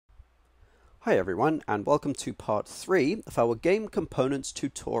Hi everyone, and welcome to part 3 of our game components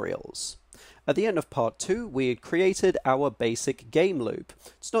tutorials. At the end of part 2, we had created our basic game loop.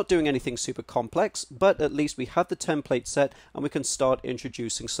 It's not doing anything super complex, but at least we have the template set and we can start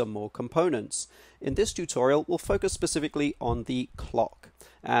introducing some more components. In this tutorial, we'll focus specifically on the clock.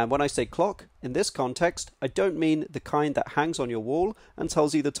 And when I say clock, in this context, I don't mean the kind that hangs on your wall and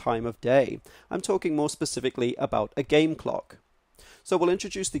tells you the time of day. I'm talking more specifically about a game clock. So we'll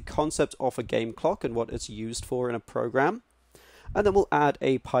introduce the concept of a game clock and what it's used for in a program, and then we'll add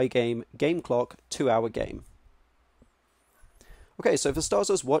a Pygame game clock to our game. Okay, so for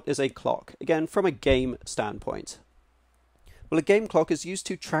starters, what is a clock? Again, from a game standpoint. Well, a game clock is used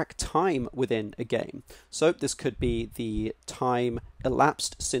to track time within a game. So this could be the time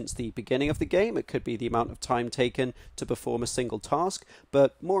elapsed since the beginning of the game. It could be the amount of time taken to perform a single task.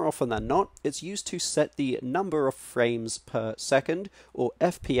 But more often than not, it's used to set the number of frames per second, or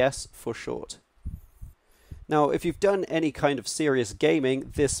FPS for short. Now, if you've done any kind of serious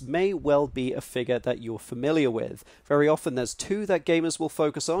gaming, this may well be a figure that you're familiar with. Very often there's two that gamers will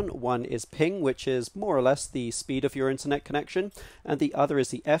focus on. One is ping, which is more or less the speed of your internet connection, and the other is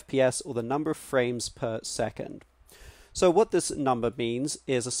the FPS, or the number of frames per second. So what this number means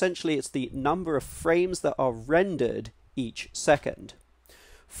is essentially it's the number of frames that are rendered each second.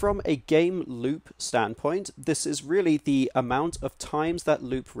 From a game loop standpoint, this is really the amount of times that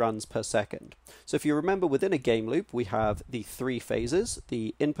loop runs per second. So if you remember, within a game loop, we have the three phases: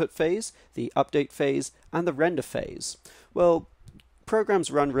 the input phase, the update phase, and the render phase. Well,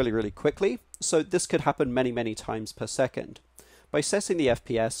 programs run really quickly, so this could happen many times per second. By setting the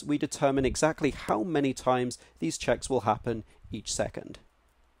FPS, we determine exactly how many times these checks will happen each second.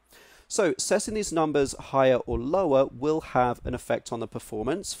 So setting these numbers higher or lower will have an effect on the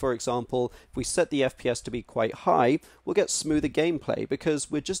performance. For example, if we set the FPS to be quite high, we'll get smoother gameplay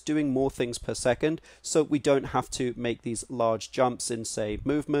because we're just doing more things per second, so we don't have to make these large jumps in, say,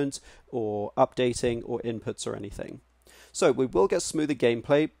 movement or updating or inputs or anything. So we will get smoother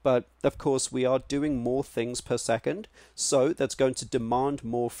gameplay, but of course we are doing more things per second, so that's going to demand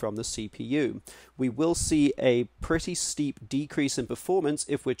more from the CPU. We will see a pretty steep decrease in performance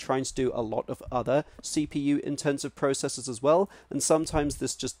if we're trying to do a lot of other CPU-intensive processes as well, and sometimes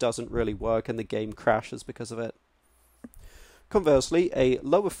this just doesn't really work and the game crashes because of it. Conversely, a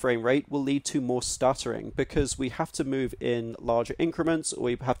lower frame rate will lead to more stuttering because we have to move in larger increments, or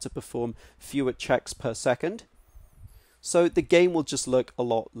we have to perform fewer checks per second. So the game will just look a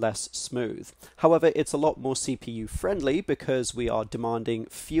lot less smooth. However, it's a lot more CPU friendly because we are demanding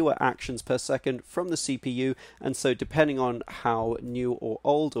fewer actions per second from the CPU, and so depending on how new or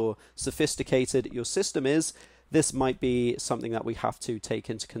old or sophisticated your system is, this might be something that we have to take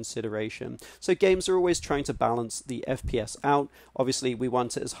into consideration. So games are always trying to balance the FPS out. Obviously, we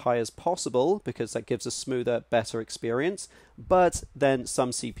want it as high as possible because that gives a smoother, better experience, but then some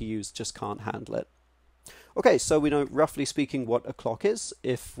CPUs just can't handle it. Okay, so we know roughly speaking what a clock is.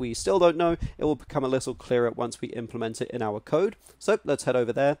 If we still don't know, it will become a little clearer once we implement it in our code. So let's head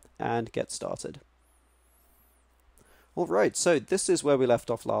over there and get started. Alright, so this is where we left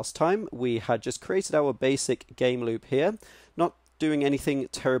off last time. We had just created our basic game loop here, not doing anything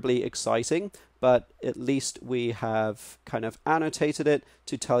terribly exciting, but at least we have kind of annotated it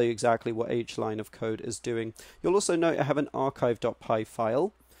to tell you exactly what each line of code is doing. You'll also note I have an archive.py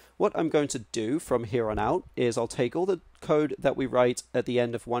file. What I'm going to do from here on out is I'll take all the code that we write at the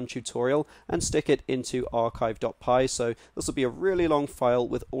end of one tutorial and stick it into archive.py, so this will be a really long file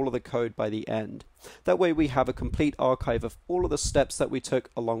with all of the code by the end. That way we have a complete archive of all of the steps that we took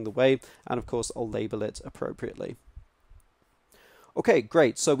along the way, and of course I'll label it appropriately. Okay,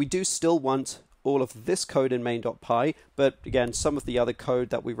 great, so we do still want all of this code in main.py, but again, some of the other code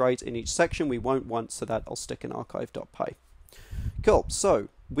that we write in each section we won't want, so that I'll stick in archive.py. Cool, so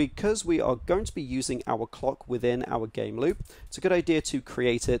because we are going to be using our clock within our game loop, it's a good idea to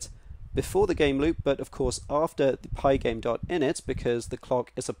create it before the game loop, but of course after the pygame.init, because the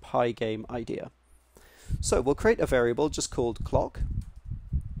clock is a Pygame idea. So we'll create a variable just called clock,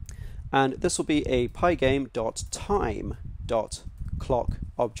 and this will be a pygame.time.clock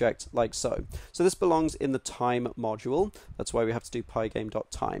object like so. So this belongs in the time module. That's why we have to do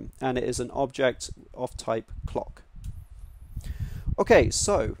pygame.time, and it is an object of type clock. Okay,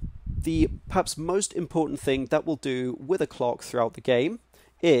 so the perhaps most important thing that we'll do with a clock throughout the game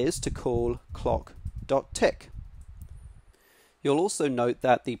is to call clock.tick. You'll also note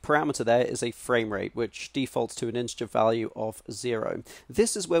that the parameter there is a frame rate, which defaults to an integer value of 0.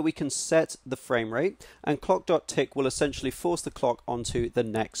 This is where we can set the frame rate, and clock.tick will essentially force the clock onto the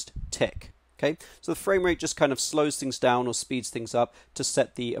next tick. Okay, so the frame rate just kind of slows things down or speeds things up to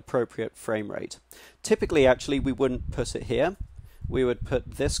set the appropriate frame rate. Typically, actually, we wouldn't put it here. We would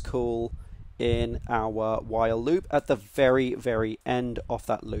put this call in our while loop at the very, very end of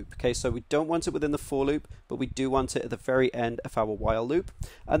that loop. Okay, so we don't want it within the for loop, but we do want it at the very end of our while loop.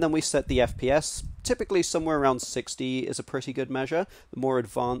 And then we set the FPS. Typically somewhere around 60 is a pretty good measure. The more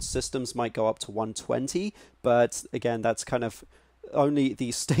advanced systems might go up to 120, but again, that's kind of only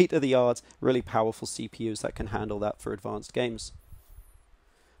the state-of-the-art, really powerful CPUs that can handle that for advanced games.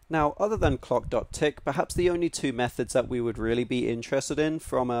 Now, other than clock.tick, perhaps the only two methods that we would really be interested in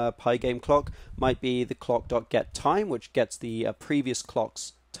from a Pygame clock might be the clock.getTime, which gets the previous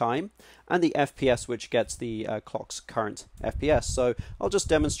clock's time, and the FPS, which gets the clock's current FPS. So I'll just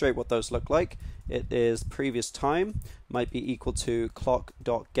demonstrate what those look like. It is previous time might be equal to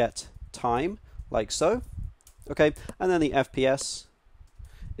clock.getTime, like so. Okay, and then the FPS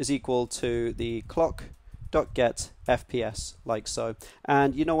is equal to the clock.get FPS, like so.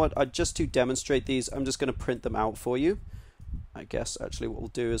 And you know what, just to demonstrate these, I'm just going to print them out for you. I guess actually what we'll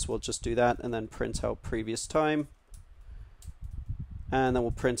do is we'll just do that and then print out previous time, and then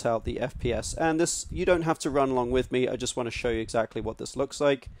we'll print out the FPS. And this, you don't have to run along with me, I just want to show you exactly what this looks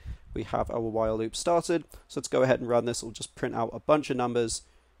like. We have our while loop started, so let's go ahead and run this. We'll just print out a bunch of numbers.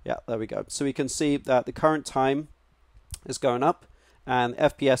 Yeah, there we go. So we can see that the current time is going up, and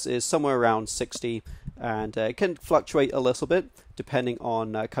FPS is somewhere around 60, and it can fluctuate a little bit depending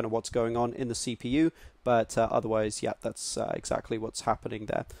on kind of what's going on in the CPU, but otherwise, yeah, that's exactly what's happening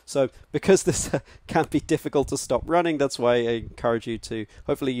there. So because this can be difficult to stop running, that's why I encourage you to,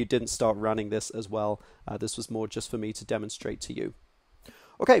 hopefully you didn't start running this as well. This was more just for me to demonstrate to you.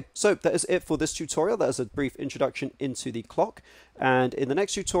 Okay, so that is it for this tutorial. That is a brief introduction into the clock. And in the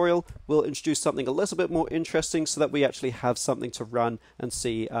next tutorial, we'll introduce something a little bit more interesting so that we actually have something to run and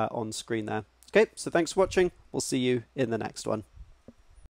see on screen there. Okay, so thanks for watching. We'll see you in the next one.